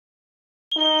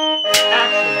Gewicht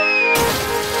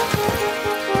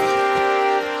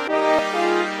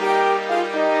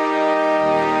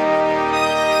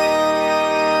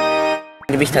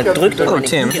halt drückt und meine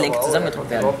Kniegelenke zusammengedrückt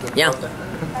werden. Ja.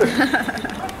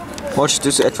 Wolltest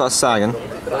du etwas sagen?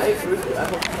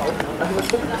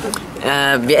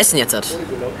 Wir essen jetzt das.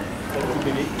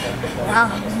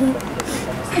 Ja.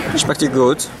 Schmeckt dir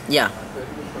gut? Ja.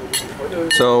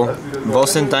 So, wo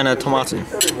sind deine Tomaten?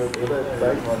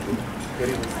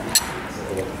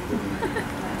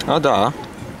 Ah, da.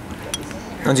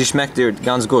 Und sie schmeckt dir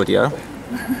ganz gut, ja?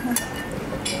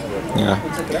 Ja.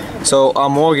 So,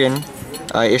 am Morgen,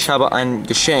 ich habe ein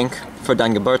Geschenk für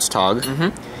deinen Geburtstag.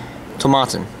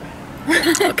 Tomaten.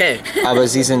 Okay. Aber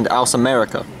sie sind aus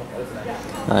Amerika.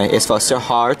 Es war sehr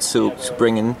hart zu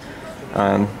bringen.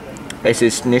 Es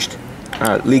ist nicht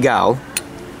legal.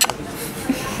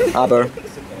 Aber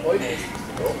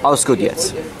alles gut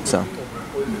jetzt. So.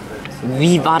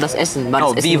 Wie war das Essen? War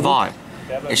das Essen wie gut? war?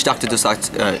 Ich dachte, du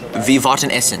sagst, wie war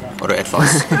denn Essen oder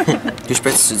etwas. Du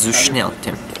sprichst so schnell,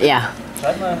 Tim. Ja.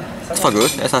 Es war gut,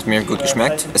 es hat mir gut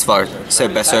geschmeckt. Es war sehr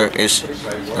besser.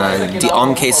 Die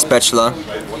Almkäse Spatula,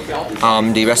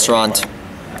 die Restaurant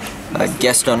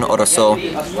gestern oder so,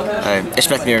 es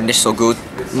schmeckt mir nicht so gut.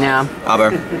 Ja.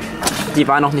 Aber Die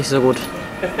waren noch nicht so gut.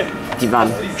 Die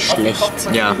waren schlecht.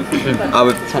 ja,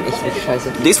 aber Das war echt richtig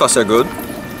scheiße. dies war sehr gut.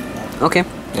 Okay.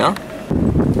 Ja.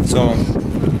 So,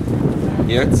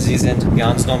 hier, sie sind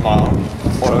ganz normal,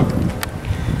 oder?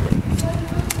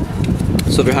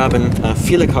 So, wir haben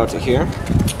viele Karten hier.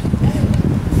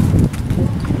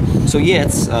 So,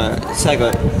 jetzt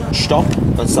sage Stopp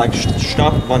und sag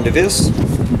Stopp, wann du willst.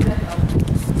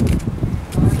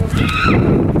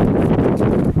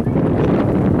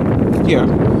 Hier.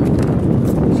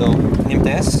 So, nimm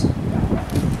das.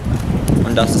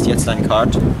 Und das ist jetzt deine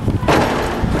Karte.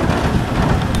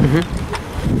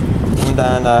 Und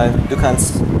dann du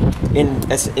kannst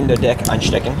es in der Deck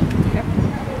einstecken.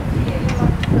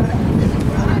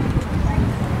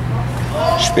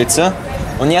 Spitze.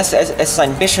 Und jetzt es ist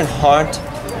ein bisschen hart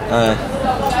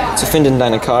zu finden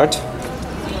deine Karte.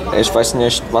 Ich weiß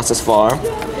nicht, was es war.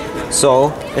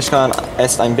 So, ich kann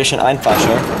es ein bisschen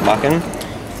einfacher machen.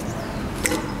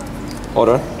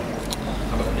 Oder?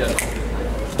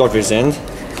 Dort wir sind.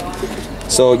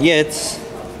 So, jetzt.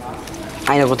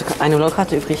 Eine blaue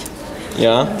Karte übrig.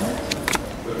 Ja.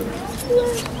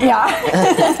 Ja.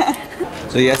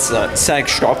 So, jetzt sag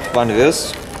Stopp, wann du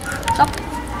willst. Stopp.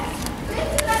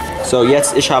 So,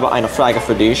 jetzt, ich habe eine Frage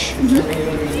für dich.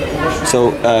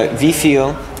 So, wie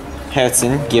viel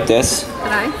Herzen gibt es? 3.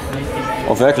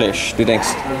 Oh, wirklich? Du denkst,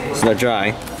 es sind nur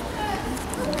 3.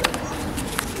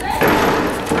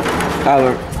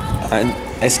 Aber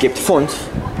es gibt 5.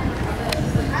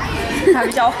 Habe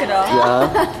ich auch gedacht. Ja.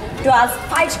 Du hast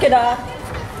falsch gedacht.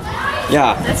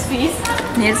 Ja. Das ist fies.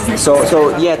 Nee, das ist nicht.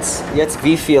 So jetzt,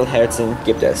 wie viel Herzen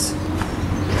gibt es?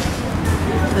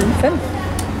 5.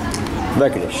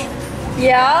 Wirklich?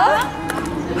 Ja.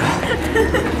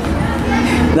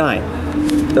 Nein.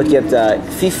 Dort gibt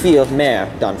viel mehr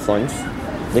dann 5.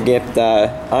 Da gibt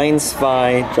 1,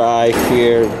 2, 3,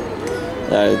 4,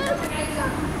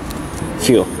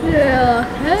 4. Ja.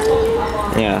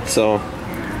 Ja, so.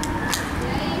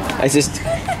 Es ist.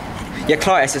 Ja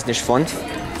klar, es ist nicht 5.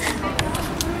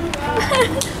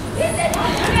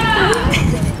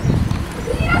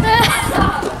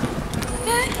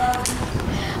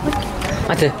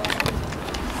 Warte.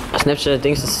 Snapchat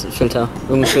Dings ist Filter.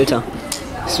 Irgendein Filter.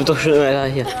 Das wird doch schon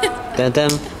hier.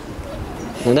 Dadam.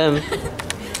 Dadam.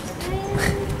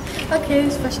 Okay,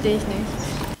 das verstehe ich nicht.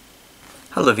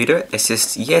 Hallo wieder, es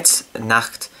ist jetzt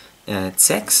Nacht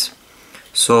 6.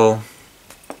 So.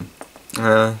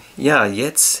 Ja,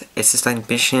 jetzt, es ist ein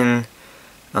bisschen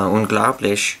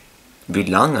unglaublich, wie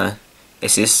lange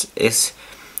es ist. Es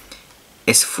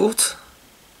fühlt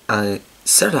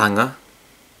sehr lange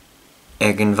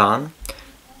irgendwann,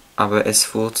 aber es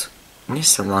fühlt nicht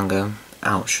so lange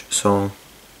aus. So,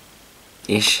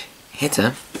 ich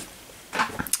hätte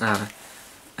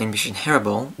ein bisschen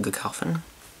Haribo gekauft.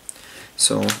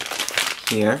 So,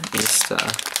 hier ist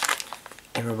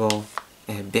Haribo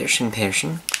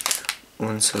Bärchen.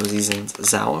 Und so, sie sind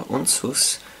sauer und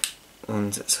süß.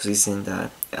 Und so, sie sind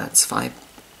 2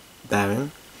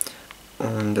 Bären.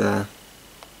 Und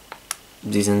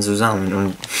die sind zusammen.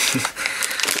 Und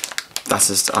das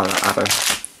ist alle. Aber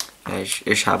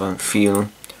ich habe viel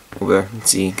über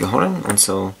sie gehört. Und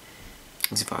so,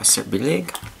 sie war sehr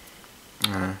billig.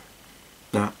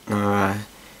 Nur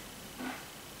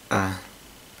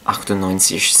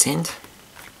 98 Cent.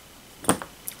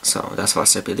 So, das war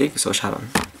sehr billig. So, ich habe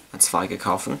 2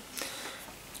 gekauft.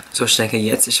 So, ich denke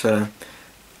jetzt, ich werde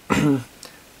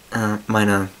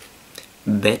meine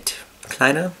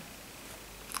Bettkleider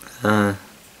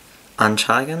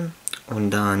anzeigen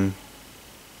und dann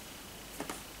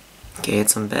gehe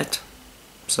zum Bett.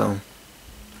 So.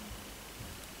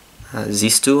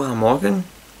 Siehst du am Morgen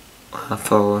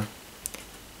vor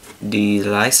die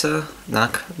Reise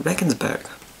nach Regensburg.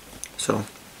 So.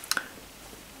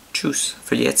 Tschüss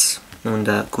für jetzt und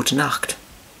gute Nacht.